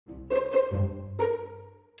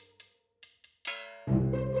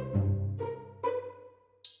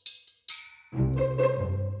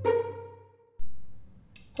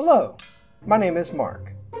Hello, my name is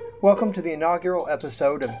Mark. Welcome to the inaugural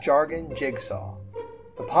episode of Jargon Jigsaw,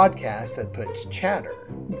 the podcast that puts chatter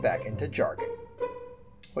back into jargon.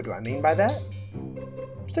 What do I mean by that?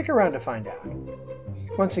 Stick around to find out.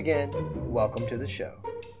 Once again, welcome to the show.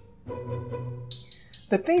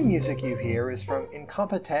 The theme music you hear is from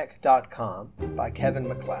Incompetech.com by Kevin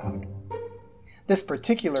MacLeod. This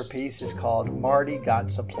particular piece is called Marty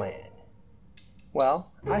Gots a Plan.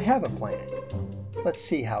 Well, I have a plan. Let's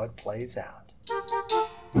see how it plays out.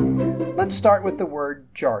 Let's start with the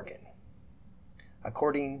word jargon.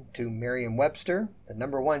 According to Merriam-Webster, the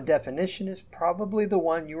number one definition is probably the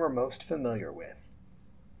one you are most familiar with.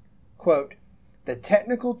 Quote, the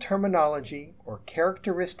technical terminology or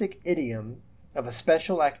characteristic idiom of a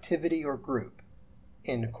special activity or group.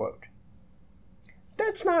 End quote.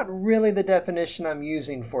 That's not really the definition I'm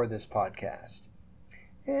using for this podcast.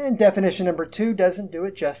 And definition number 2 doesn't do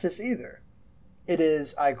it justice either. It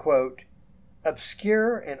is, I quote,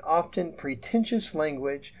 obscure and often pretentious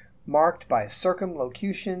language marked by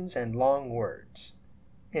circumlocutions and long words.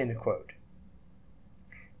 End quote.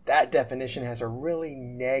 That definition has a really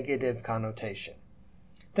negative connotation.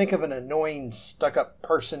 Think of an annoying, stuck-up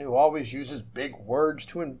person who always uses big words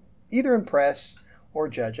to either impress or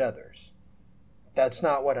judge others. That's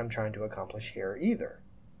not what I'm trying to accomplish here either.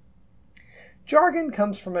 Jargon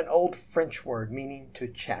comes from an old French word meaning to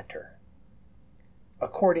chatter.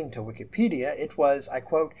 According to Wikipedia, it was, I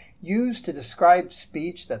quote, used to describe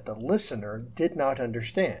speech that the listener did not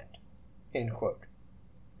understand. End quote.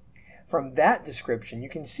 From that description, you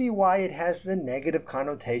can see why it has the negative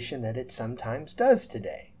connotation that it sometimes does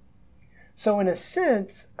today. So in a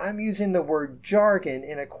sense, I'm using the word jargon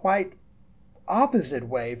in a quite opposite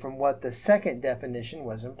way from what the second definition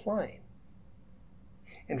was implying.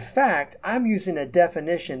 In fact, I'm using a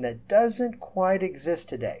definition that doesn't quite exist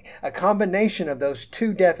today, a combination of those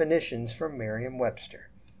two definitions from Merriam-Webster.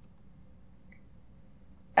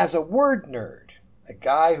 As a word nerd, a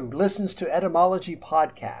guy who listens to etymology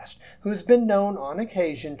podcasts, who's been known on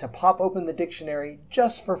occasion to pop open the dictionary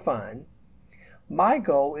just for fun, my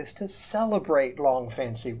goal is to celebrate long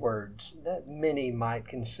fancy words that many might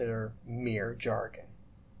consider mere jargon.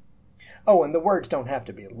 Oh, and the words don't have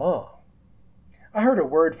to be long. I heard a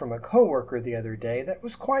word from a coworker the other day that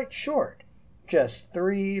was quite short, just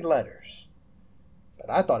 3 letters. But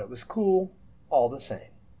I thought it was cool all the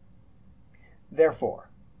same.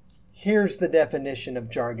 Therefore, here's the definition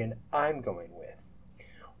of jargon I'm going with.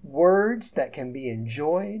 Words that can be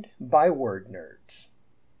enjoyed by word nerds.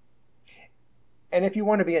 And if you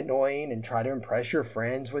want to be annoying and try to impress your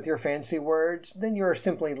friends with your fancy words, then you're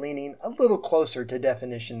simply leaning a little closer to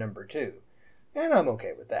definition number 2. And I'm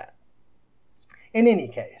okay with that. In any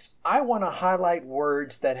case, I want to highlight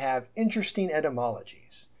words that have interesting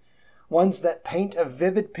etymologies, ones that paint a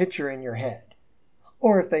vivid picture in your head.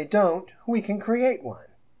 Or if they don't, we can create one.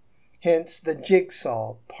 Hence the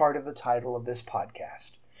jigsaw part of the title of this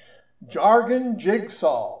podcast. Jargon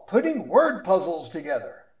Jigsaw, putting word puzzles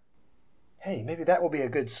together. Hey, maybe that will be a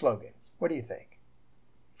good slogan. What do you think?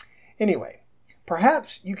 Anyway,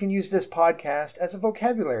 perhaps you can use this podcast as a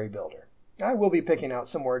vocabulary builder. I will be picking out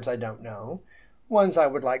some words I don't know, ones I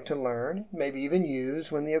would like to learn, maybe even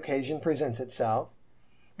use when the occasion presents itself,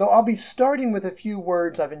 though I'll be starting with a few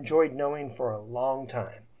words I've enjoyed knowing for a long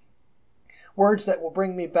time. Words that will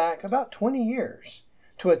bring me back about 20 years,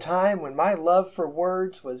 to a time when my love for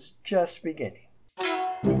words was just beginning.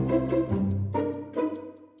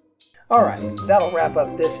 Alright, that'll wrap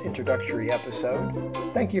up this introductory episode.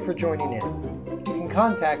 Thank you for joining in. You can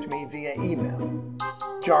contact me via email,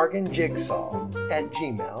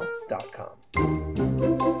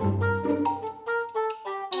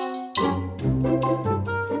 jargonjigsaw@gmail.com.